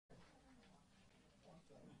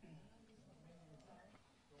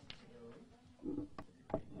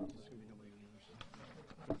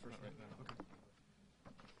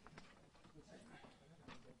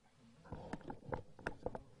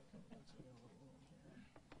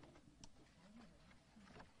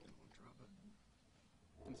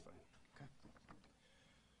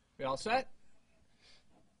We all set?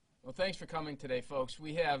 Well, thanks for coming today, folks.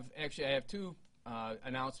 I have two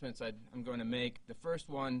announcements I'm going to make. The first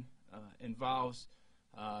one involves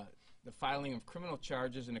the filing of criminal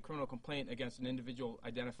charges and a criminal complaint against an individual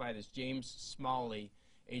identified as James Smalley,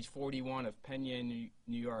 age 41, of Penn, New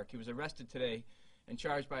York. He was arrested today and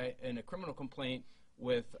charged in a criminal complaint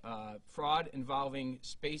with fraud involving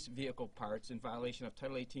space vehicle parts in violation of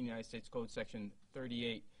Title 18 United States Code Section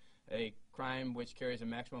 38, a crime which carries a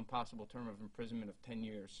maximum possible term of imprisonment of 10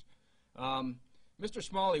 years. Mr.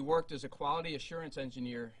 Smalley worked as a quality assurance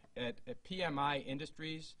engineer at PMI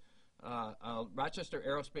Industries, a Rochester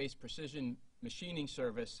aerospace precision machining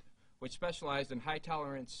service which specialized in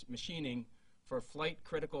high-tolerance machining for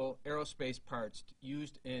flight-critical aerospace parts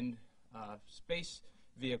used in space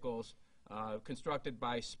vehicles constructed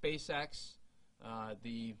by SpaceX,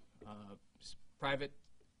 the private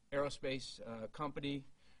aerospace company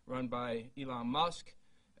run by Elon Musk,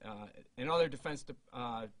 and other defense,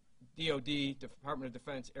 DoD, Department of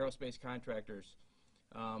Defense aerospace contractors.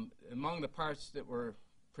 Among the parts that were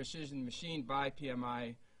precision machined by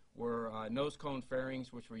PMI were nose cone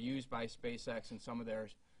fairings, which were used by SpaceX in some of their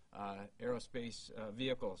aerospace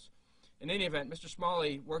vehicles. In any event, Mr.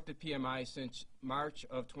 Smalley worked at PMI since March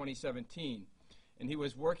of 2017, and he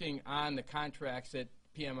was working on the contracts that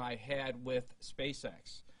PMI had with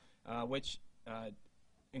SpaceX, which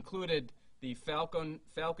included the Falcon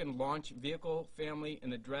launch vehicle family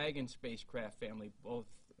and the Dragon spacecraft family, both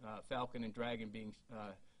Falcon and Dragon being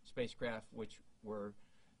spacecraft which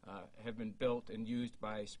have been built and used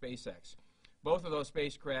by SpaceX. Both of those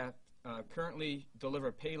spacecraft currently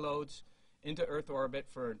deliver payloads into Earth orbit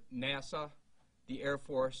for NASA, the Air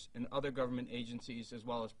Force, and other government agencies, as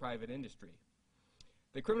well as private industry.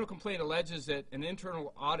 The criminal complaint alleges that an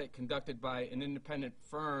internal audit conducted by an independent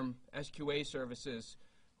firm, SQA Services,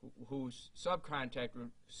 who's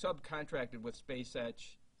subcontracted with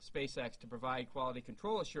SpaceX to provide quality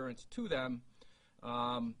control assurance to them,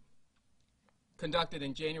 conducted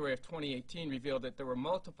in January of 2018, revealed that there were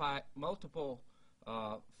multiple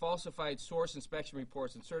falsified source inspection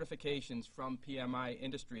reports and certifications from PMI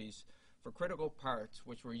Industries for critical parts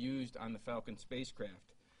which were used on the Falcon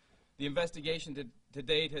spacecraft. The investigation to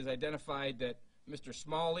date has identified that Mr.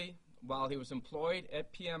 Smalley, while he was employed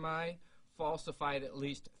at PMI, falsified at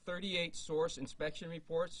least 38 source inspection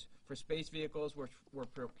reports for space vehicles which were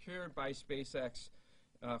procured by SpaceX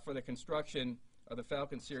for the construction of the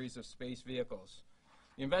Falcon series of space vehicles.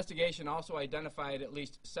 The investigation also identified at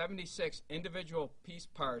least 76 individual piece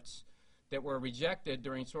parts that were rejected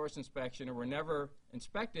during source inspection or were never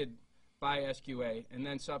inspected by SQA and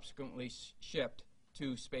then subsequently shipped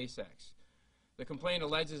to SpaceX. The complaint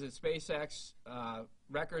alleges that SpaceX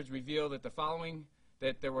records reveal that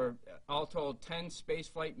that there were all told 10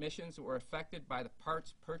 spaceflight missions that were affected by the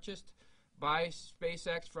parts purchased by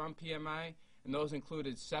SpaceX from PMI, and those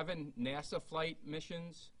included 7 NASA flight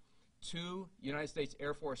missions, 2 United States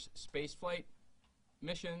Air Force spaceflight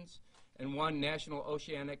missions, and 1 National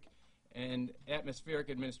Oceanic and Atmospheric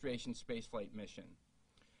Administration spaceflight mission.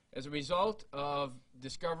 As a result of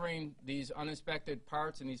discovering these uninspected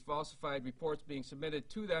parts and these falsified reports being submitted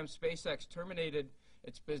to them, SpaceX terminated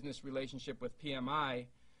its business relationship with PMI,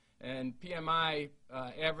 and PMI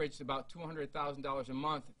averaged about $200,000 a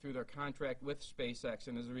month through their contract with SpaceX,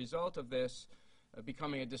 and as a result of this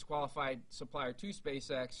becoming a disqualified supplier to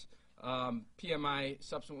SpaceX, PMI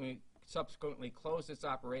subsequently closed its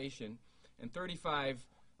operation, and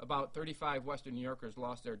about 35 Western New Yorkers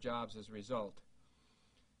lost their jobs as a result.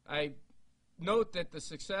 I note that the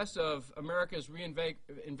success of America's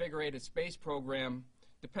reinvigorated space program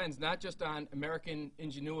depends not just on American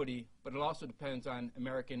ingenuity, but it also depends on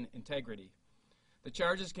American integrity. The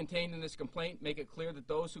charges contained in this complaint make it clear that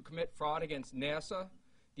those who commit fraud against NASA,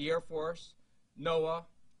 the Air Force, NOAA,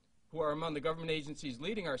 who are among the government agencies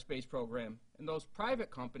leading our space program, and those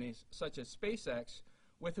private companies such as SpaceX,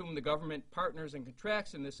 with whom the government partners and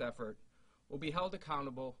contracts in this effort, will be held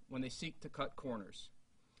accountable when they seek to cut corners.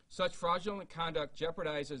 Such fraudulent conduct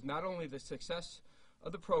jeopardizes not only the success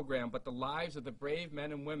of the program, but the lives of the brave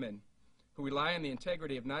men and women who rely on the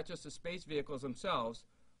integrity of not just the space vehicles themselves,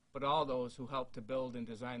 but all those who help to build and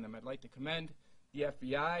design them. I'd like to commend the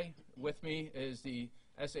FBI. With me is the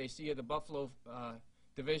SAC of the Buffalo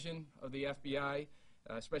Division of the FBI,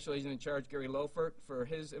 Special Agent in Charge Gary Lofert, for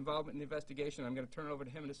his involvement in the investigation. I'm going to turn it over to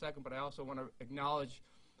him in a second, but I also want to acknowledge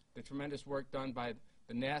the tremendous work done by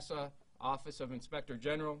the NASA Office of Inspector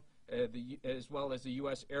General, as well as the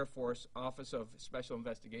U.S. Air Force Office of Special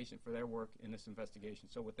Investigation for their work in this investigation.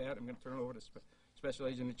 So with that, I'm going to turn it over to Special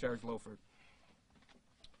Agent in Charge Lofert.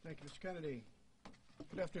 Thank you, Mr. Kennedy.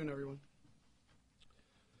 Good afternoon, everyone.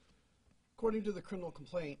 According to the criminal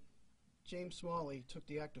complaint, James Smalley took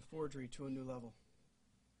the act of forgery to a new level.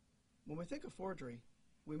 When we think of forgery,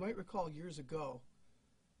 we might recall years ago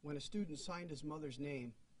when a student signed his mother's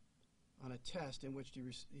name on a test in which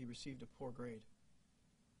he received a poor grade.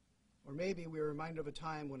 Or maybe we are reminded of a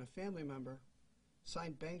time when a family member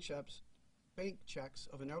signed bank checks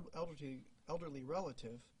of an elderly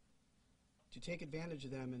relative to take advantage of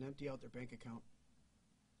them and empty out their bank account.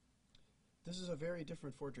 This is a very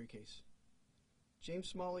different forgery case. James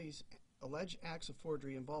Smalley's alleged acts of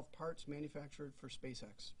forgery involve parts manufactured for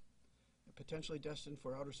SpaceX, and potentially destined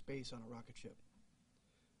for outer space on a rocket ship.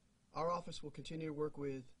 Our office will continue to work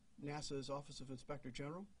with NASA's Office of Inspector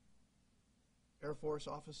General, Air Force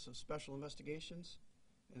Office of Special Investigations,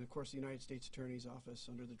 and of course the United States Attorney's Office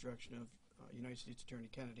under the direction of United States Attorney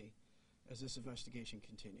Kennedy as this investigation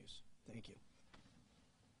continues. Thank you.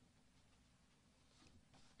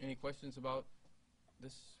 Any questions about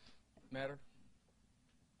this matter?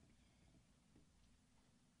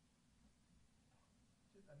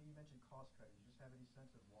 I mean, you mentioned cost cutting. Do you just have any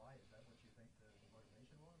sense of why? Is that what you think the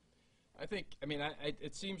motivation was? I think,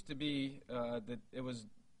 it seems to be that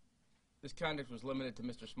this conduct was limited to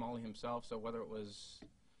Mr. Smalley himself, so whether it was,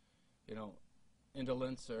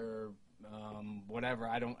 indolence or whatever,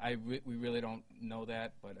 we really don't know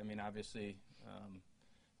that, but I mean, obviously,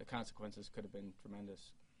 the consequences could have been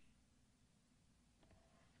tremendous.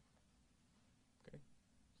 Okay,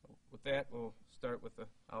 so with that, we'll start with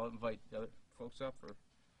I'll invite the other folks up for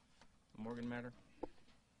the Morgan matter.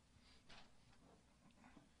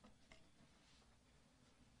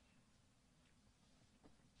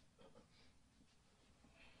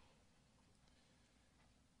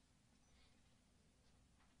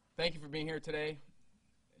 Thank you for being here today.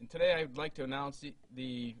 And today I would like to announce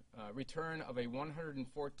the return of a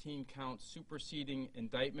 114-count superseding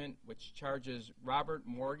indictment which charges Robert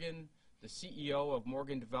Morgan, the CEO of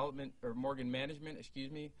Morgan Management,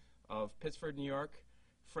 of Pittsford, New York,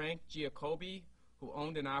 Frank Giacobbe, who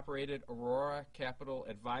owned and operated Aurora Capital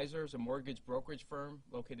Advisors, a mortgage brokerage firm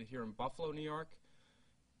located here in Buffalo, New York,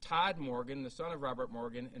 Todd Morgan, the son of Robert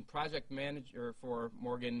Morgan, and project manager for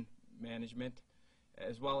Morgan Management,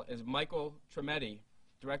 as well as Michael Tremetti,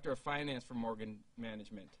 Director of Finance for Morgan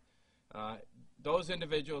Management. Those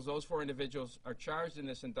four individuals are charged in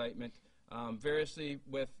this indictment variously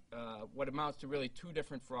with what amounts to really two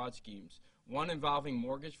different fraud schemes, one involving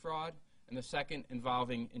mortgage fraud and the second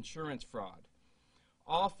involving insurance fraud.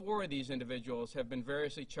 All four of these individuals have been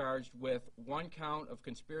variously charged with one count of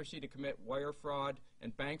conspiracy to commit wire fraud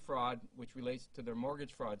and bank fraud, which relates to their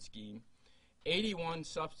mortgage fraud scheme, 81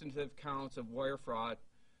 substantive counts of wire fraud,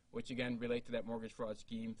 which again relate to that mortgage fraud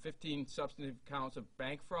scheme, 15 substantive counts of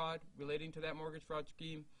bank fraud relating to that mortgage fraud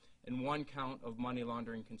scheme, and one count of money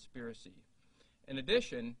laundering conspiracy. In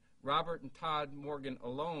addition, Robert and Todd Morgan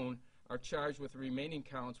alone are charged with the remaining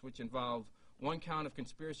counts, which involve one count of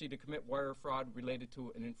conspiracy to commit wire fraud related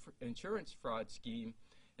to an insurance fraud scheme,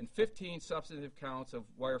 and 15 substantive counts of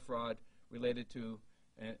wire fraud related to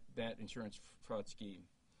that insurance fraud scheme.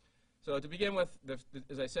 So to begin with,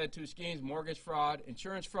 as I said, two schemes, mortgage fraud,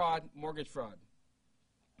 insurance fraud, mortgage fraud.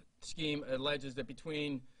 Scheme alleges that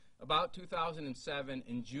between about 2007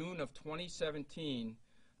 and June of 2017,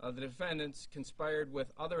 the defendants conspired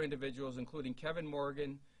with other individuals, including Kevin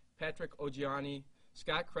Morgan, Patrick Ogiani,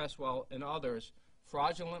 Scott Cresswell, and others,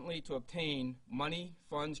 fraudulently to obtain money,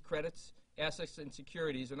 funds, credits, assets, and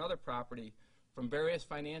securities, and other property from various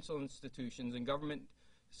financial institutions and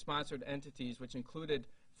government-sponsored entities, which included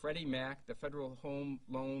Freddie Mac, the Federal Home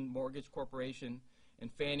Loan Mortgage Corporation,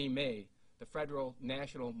 and Fannie Mae, the Federal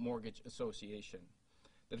National Mortgage Association.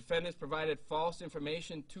 The defendants provided false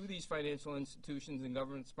information to these financial institutions and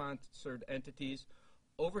government-sponsored entities,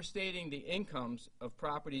 overstating the incomes of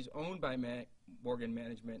properties owned by Morgan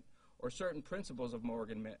Management or certain principles of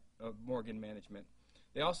Morgan Management.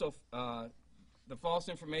 They also, the false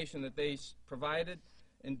information that they provided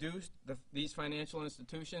induced these financial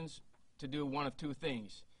institutions to do one of two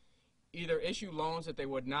things: either issue loans that they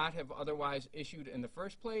would not have otherwise issued in the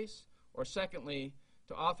first place, or secondly,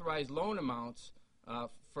 to authorize loan amounts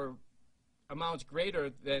for amounts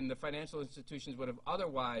greater than the financial institutions would have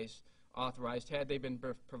otherwise authorized had they been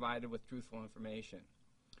provided with truthful information.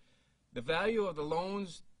 The value of the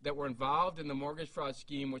loans that were involved in the mortgage fraud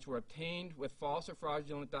scheme, which were obtained with false or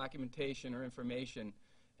fraudulent documentation or information,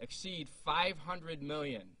 exceed $500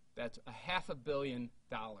 million. That's $500 million.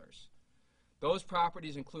 Those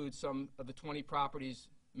properties include some of the 20 properties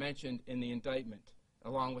mentioned in the indictment,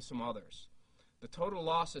 along with some others. The total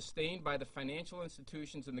loss sustained by the financial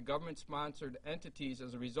institutions and the government-sponsored entities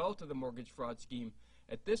as a result of the mortgage fraud scheme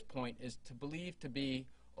at this point is believed to be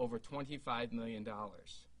over $25 million.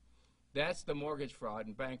 That's the mortgage fraud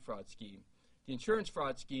and bank fraud scheme. The insurance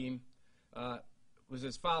fraud scheme was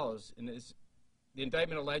as follows. The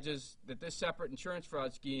indictment alleges that this separate insurance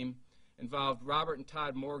fraud scheme involved Robert and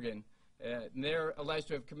Todd Morgan, and they're alleged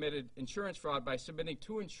to have committed insurance fraud by submitting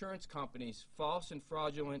to insurance companies false and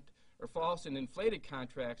fraudulent or false and inflated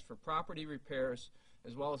contracts for property repairs,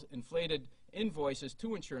 as well as inflated invoices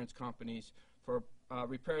to insurance companies for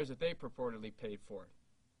repairs that they purportedly paid for.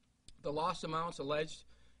 The loss amounts alleged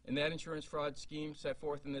in that insurance fraud scheme set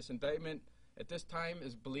forth in this indictment at this time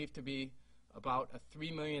is believed to be about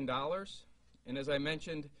 $3 million. And as I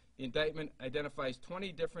mentioned, the indictment identifies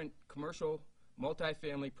 20 different commercial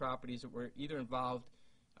multifamily properties that were either involved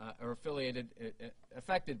or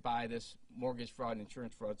affected by this mortgage fraud and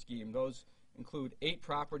insurance fraud scheme. Those include 8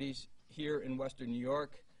 properties here in Western New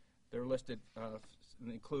York. They're listed,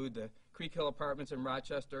 include the Creek Hill Apartments in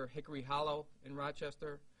Rochester, Hickory Hollow in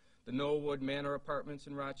Rochester, the Knollwood Manor Apartments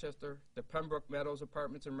in Rochester, the Pembroke Meadows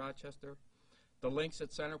Apartments in Rochester, the Links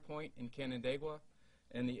at Center Point in Canandaigua,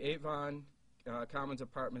 and the Avon Commons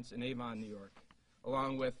Apartments in Avon, New York,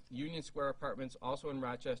 along with Union Square Apartments, also in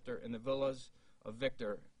Rochester, and the Villas of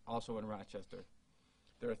Victor, also in Rochester.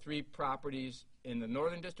 There are 3 properties in the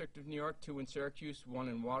Northern District of New York, 2 in Syracuse, 1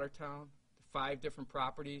 in Watertown, 5 different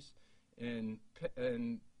properties in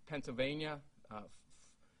Pennsylvania,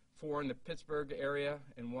 4 in the Pittsburgh area,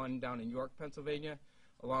 and 1 down in York, Pennsylvania,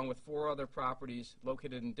 along with 4 other properties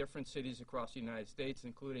located in different cities across the United States,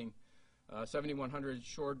 including 7100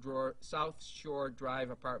 South Shore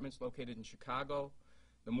Drive Apartments located in Chicago,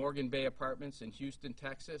 the Morgan Bay Apartments in Houston,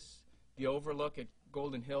 Texas, the Overlook at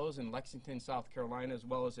Golden Hills in Lexington, South Carolina, as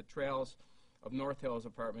well as the Trails of North Hills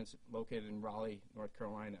Apartments located in Raleigh, North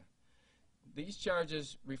Carolina. These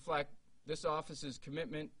charges reflect this office's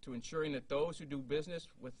commitment to ensuring that those who do business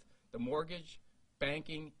with the mortgage,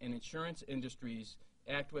 banking, and insurance industries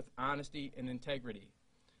act with honesty and integrity.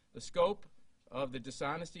 The scope of the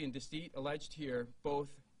dishonesty and deceit alleged here, both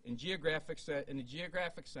in the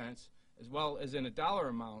geographic sense as well as in a dollar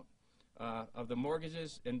amount of the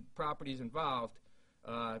mortgages and properties involved,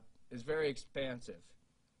 is very expansive.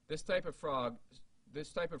 This type of fraud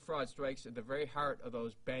strikes at the very heart of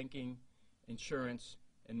those banking, insurance,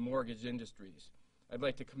 and mortgage industries. I'd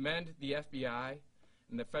like to commend the FBI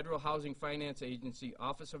and the Federal Housing Finance Agency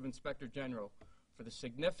Office of Inspector General for the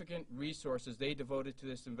significant resources they devoted to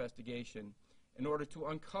this investigation in order to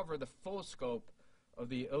uncover the full scope of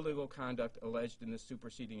the illegal conduct alleged in this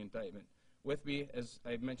superseding indictment. With me, as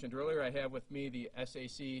I mentioned earlier, I have with me the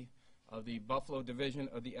SAC of the Buffalo Division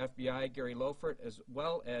of the FBI, Gary Lofert, as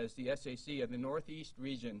well as the SAC of the Northeast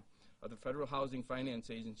Region of the Federal Housing Finance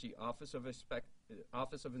Agency Office of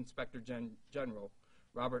Inspector General,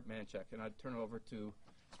 Robert Manchek. And I'd turn it over to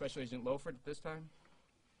Special Agent Lofert at this time.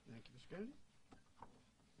 Thank you, Mr. Kennedy.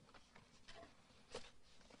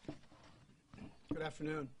 Good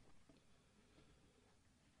afternoon.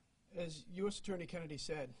 As U.S. Attorney Kennedy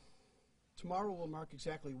said, tomorrow will mark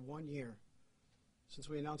exactly 1 year since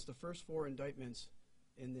we announced the first 4 indictments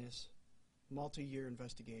in this multi-year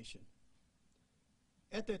investigation.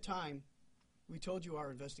 At that time, we told you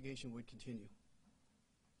our investigation would continue,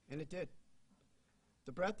 and it did.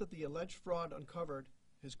 The breadth of the alleged fraud uncovered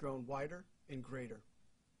has grown wider and greater.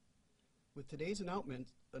 With today's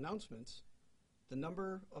announcements, the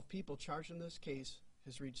number of people charged in this case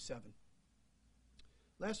has reached 7.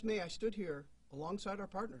 Last May, I stood here alongside our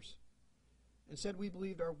partners and said we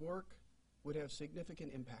believed our work would have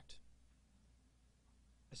significant impact.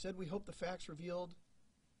 I said we hoped the facts revealed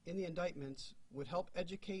in the indictments would help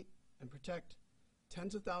educate and protect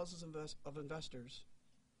tens of thousands of investors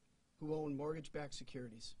who own mortgage-backed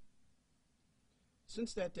securities.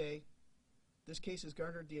 Since that day, this case has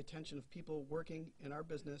garnered the attention of people working in our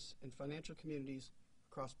business and financial communities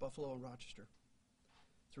across Buffalo and Rochester,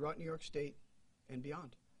 throughout New York State and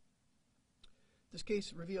beyond. This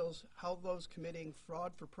case reveals how those committing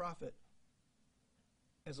fraud for profit,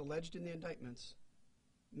 as alleged in the indictments,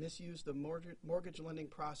 misuse the mortgage lending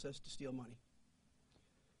process to steal money.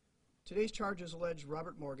 Today's charges allege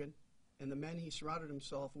Robert Morgan and the men he surrounded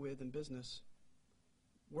himself with in business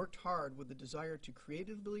worked hard with the desire to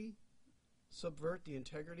creatively subvert the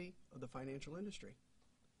integrity of the financial industry.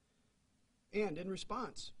 And in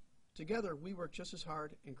response, together we work just as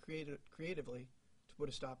hard and creatively to put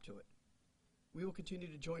a stop to it. We will continue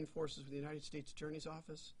to join forces with the United States Attorney's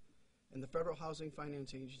Office and the Federal Housing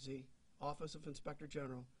Finance Agency, Office of Inspector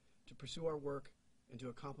General, to pursue our work and to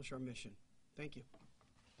accomplish our mission. Thank you.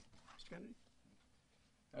 Mr. Kennedy?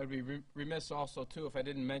 I would be remiss also, too, if I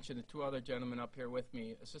didn't mention the 2 other gentlemen up here with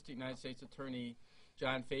me, Assistant United States Attorney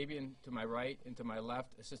John Fabian to my right, and to my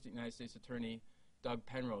left, Assistant United States Attorney Doug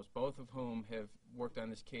Penrose, both of whom have worked on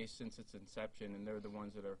this case since its inception, and they're the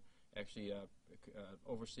ones that are actually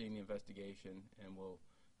overseeing the investigation and will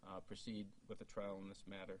proceed with the trial in this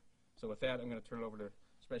matter. So with that, I'm going to turn it over to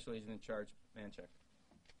Special Agent in Charge, Manchek.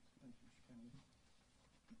 Thank you, Mr.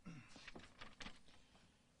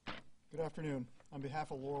 Kennedy. Good afternoon. On behalf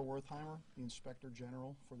of Laura Wertheimer, the Inspector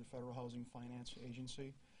General for the Federal Housing Finance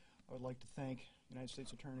Agency, I would like to thank United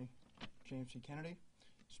States Attorney James C. Kennedy,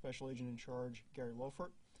 Special Agent in Charge Gary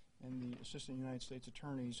Lofert, and the Assistant United States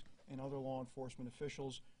Attorneys and other law enforcement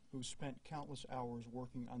officials who spent countless hours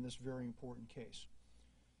working on this very important case.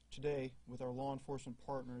 Today, with our law enforcement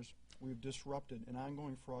partners, we have disrupted an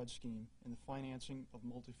ongoing fraud scheme in the financing of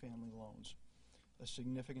multifamily loans, a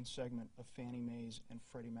significant segment of Fannie Mae's and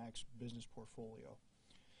Freddie Mac's business portfolio.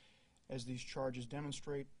 As these charges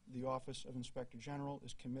demonstrate, the Office of Inspector General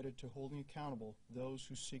is committed to holding accountable those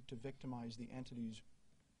who seek to victimize the entities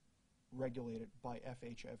regulated by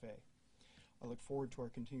FHFA. I look forward to our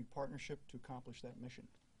continued partnership to accomplish that mission.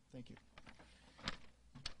 Thank you.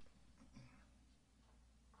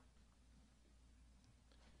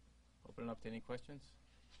 Open it up to any questions?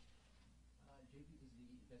 JP, does the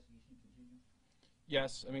investigation continue?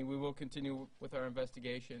 Yes, I mean, we will continue with our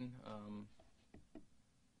investigation.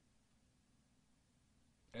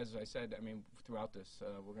 As I said, I mean, throughout this,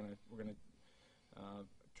 we're gonna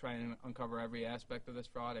try and uncover every aspect of this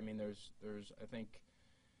fraud. I mean, there's I think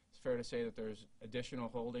it's fair to say that there's additional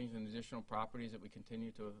holdings and additional properties that we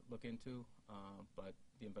continue to look into, but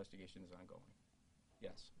the investigation is ongoing.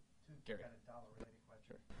 Yes, Gary. Got a dollar-related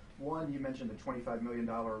question. Sure. One, you mentioned the $25 million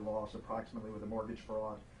loss approximately with a mortgage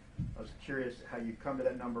fraud. I was curious how you come to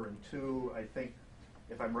that number. And two, I think,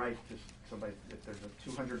 if I'm right, just somebody, if there's a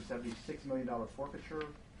 $276 million forfeiture, is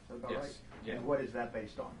that about Yes. right? Yeah. And what is that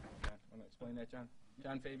based on? Want to explain that, John?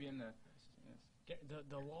 John Fabian? Yes.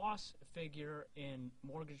 The loss figure in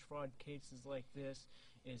mortgage fraud cases like this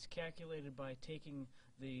is calculated by taking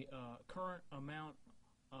the current amount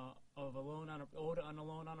of a loan owed on a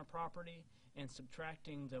loan on a property and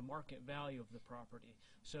subtracting the market value of the property.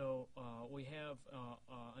 So we have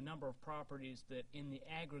a number of properties that in the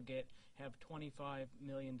aggregate have $25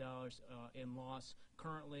 million in loss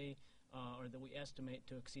currently, or that we estimate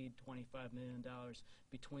to exceed $25 million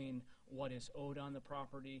between what is owed on the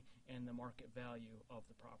property and the market value of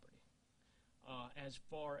the property. As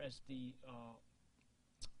far as the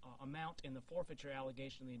amount in the forfeiture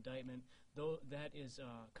allegation of the indictment, though that is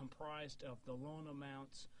comprised of the loan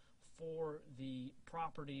amounts for the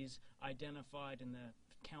properties identified in the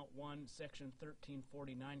Count 1, Section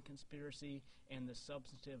 1349 conspiracy and the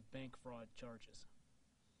substantive bank fraud charges.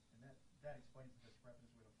 And that explains the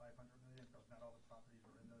discrepancy with the $500 million, because not all the properties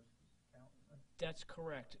are in those counts? That's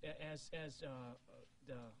correct. As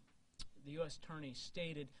the U.S. Attorney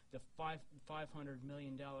stated, the $500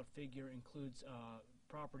 million figure includes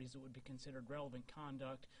properties that would be considered relevant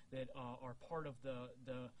conduct that are part of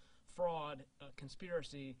the fraud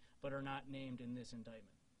conspiracy but are not named in this indictment.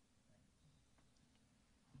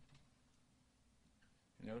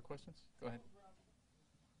 Any other questions? Go ahead.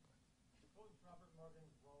 What was Robert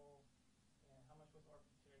Morgan's role, and how much was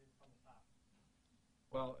orchestrated from the top?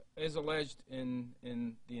 Well, as alleged in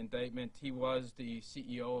the indictment, he was the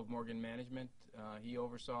CEO of Morgan Management. He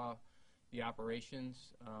oversaw the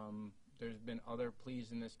operations. There's been other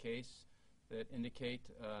pleas in this case that indicate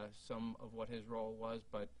some of what his role was,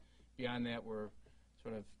 but beyond that, we're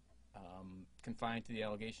sort of confined to the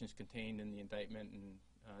allegations contained in the indictment, and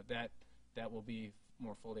that will be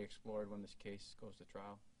more fully explored when this case goes to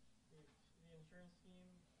trial. The insurance scheme,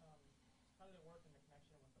 how did it work in the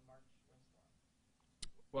connection with the March windstorm?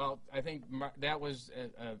 Well, I think that was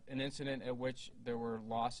an incident at which there were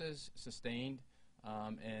losses sustained,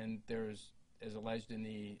 and there's, as alleged in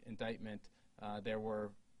the indictment, there were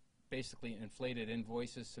basically inflated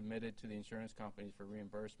invoices submitted to the insurance companies for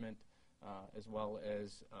reimbursement, as well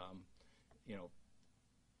as,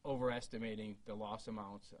 overestimating the loss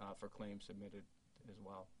amounts for claims submitted as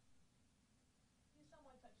well. You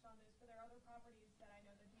somewhat touched on this, but there are other properties that I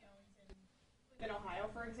know that he owns in Ohio,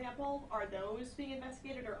 for example. Are those being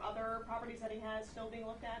investigated, or other properties that he has still being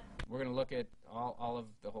looked at? We're going to look at all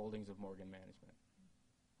of the holdings of Morgan Management.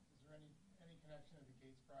 Is there any connection to the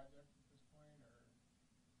Gates project at this point, or?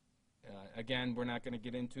 Again, we're not going to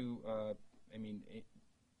get into,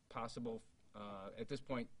 possible, at this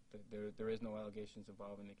point, there is no allegations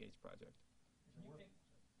involving the Gates project. Can you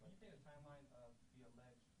think the timeline of the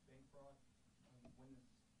alleged bank fraud, when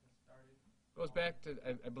this started? Goes back to,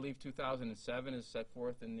 I believe, 2007 is set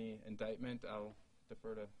forth in the indictment. I'll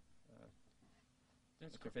defer to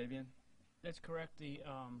Mr. Fabian. That's correct. The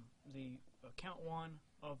count one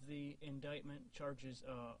of the indictment charges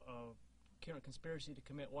conspiracy to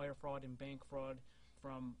commit wire fraud and bank fraud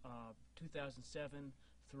from 2007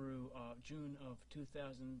 through June of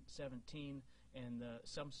 2017, and the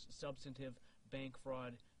substantive bank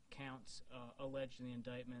fraud counts alleged in the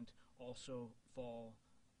indictment also fall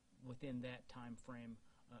within that time frame.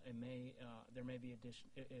 There may be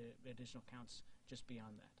additional counts just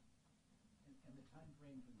beyond that. And the time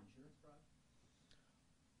frame for the insurance fraud?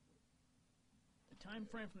 The time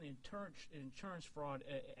frame from the insurance fraud,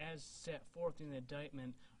 as set forth in the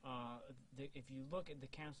indictment, if you look at the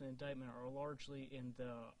counts in the indictment, are largely in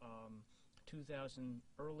the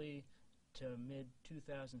early to mid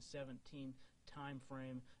 2017 time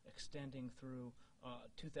frame, extending through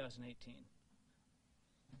 2018.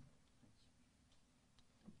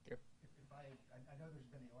 I know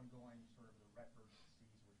there's been the ongoing sort of the record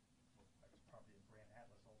seize, which is probably a Grand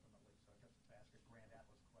Atlas ultimately, so I guess to ask a Grand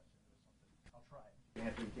Atlas question or something. I'll try it.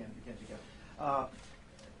 Anthony McKenzie.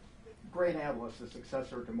 Grand Atlas, the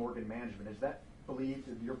successor to Morgan Management, is that believed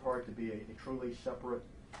on your part to be a truly separate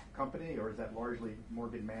company, or is that largely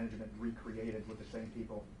Morgan Management recreated with the same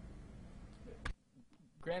people?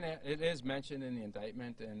 It is mentioned in the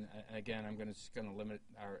indictment, and again, I'm just going to limit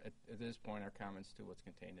at this point our comments to what's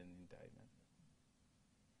contained in the indictment.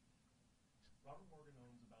 Robert Morgan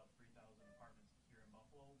owns about 3,000 apartments here in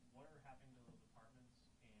Buffalo. What are happening to those apartments,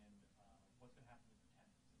 and what's going to happen to the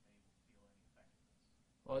tenants if they feel any effectiveness?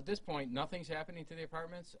 Well, at this point, nothing's happening to the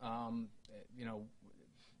apartments. I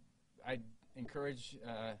encourage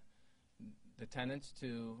the tenants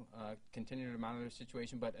to continue to monitor the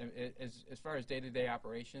situation, but as far as day-to-day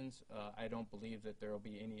operations, I don't believe that there will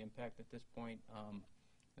be any impact at this point,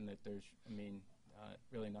 and that there's,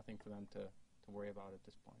 really nothing for them to worry about at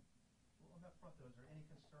this point. Well, on that front, though, is there any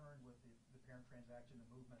concern with the parent transaction, the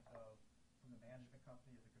movement from the management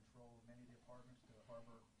company of the control of many of the apartments to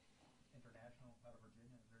Harbor International out of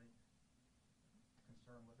Virginia? Is there any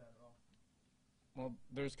concern with that at all? Well,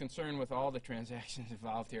 there's concern with all the transactions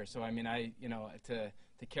involved here. So, to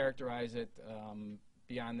characterize it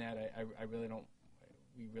beyond that, I really don't.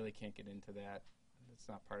 We really can't get into that. It's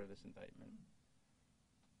not part of this indictment.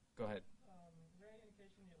 Go ahead. Is there any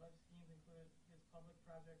indication the alleged schemes included his public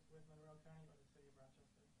projects with Monroe County or the city of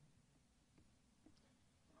Rochester?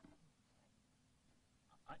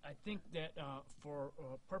 I think that for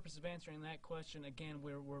purpose of answering that question, again,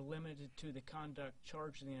 we're limited to the conduct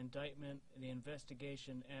charged in the indictment. The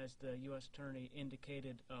investigation, as the U.S. Attorney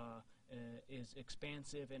indicated, is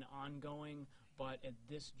expansive and ongoing, but at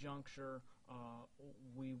this juncture,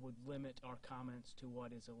 we would limit our comments to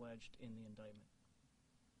what is alleged in the indictment.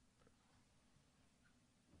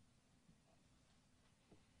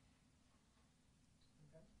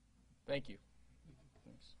 Thank you.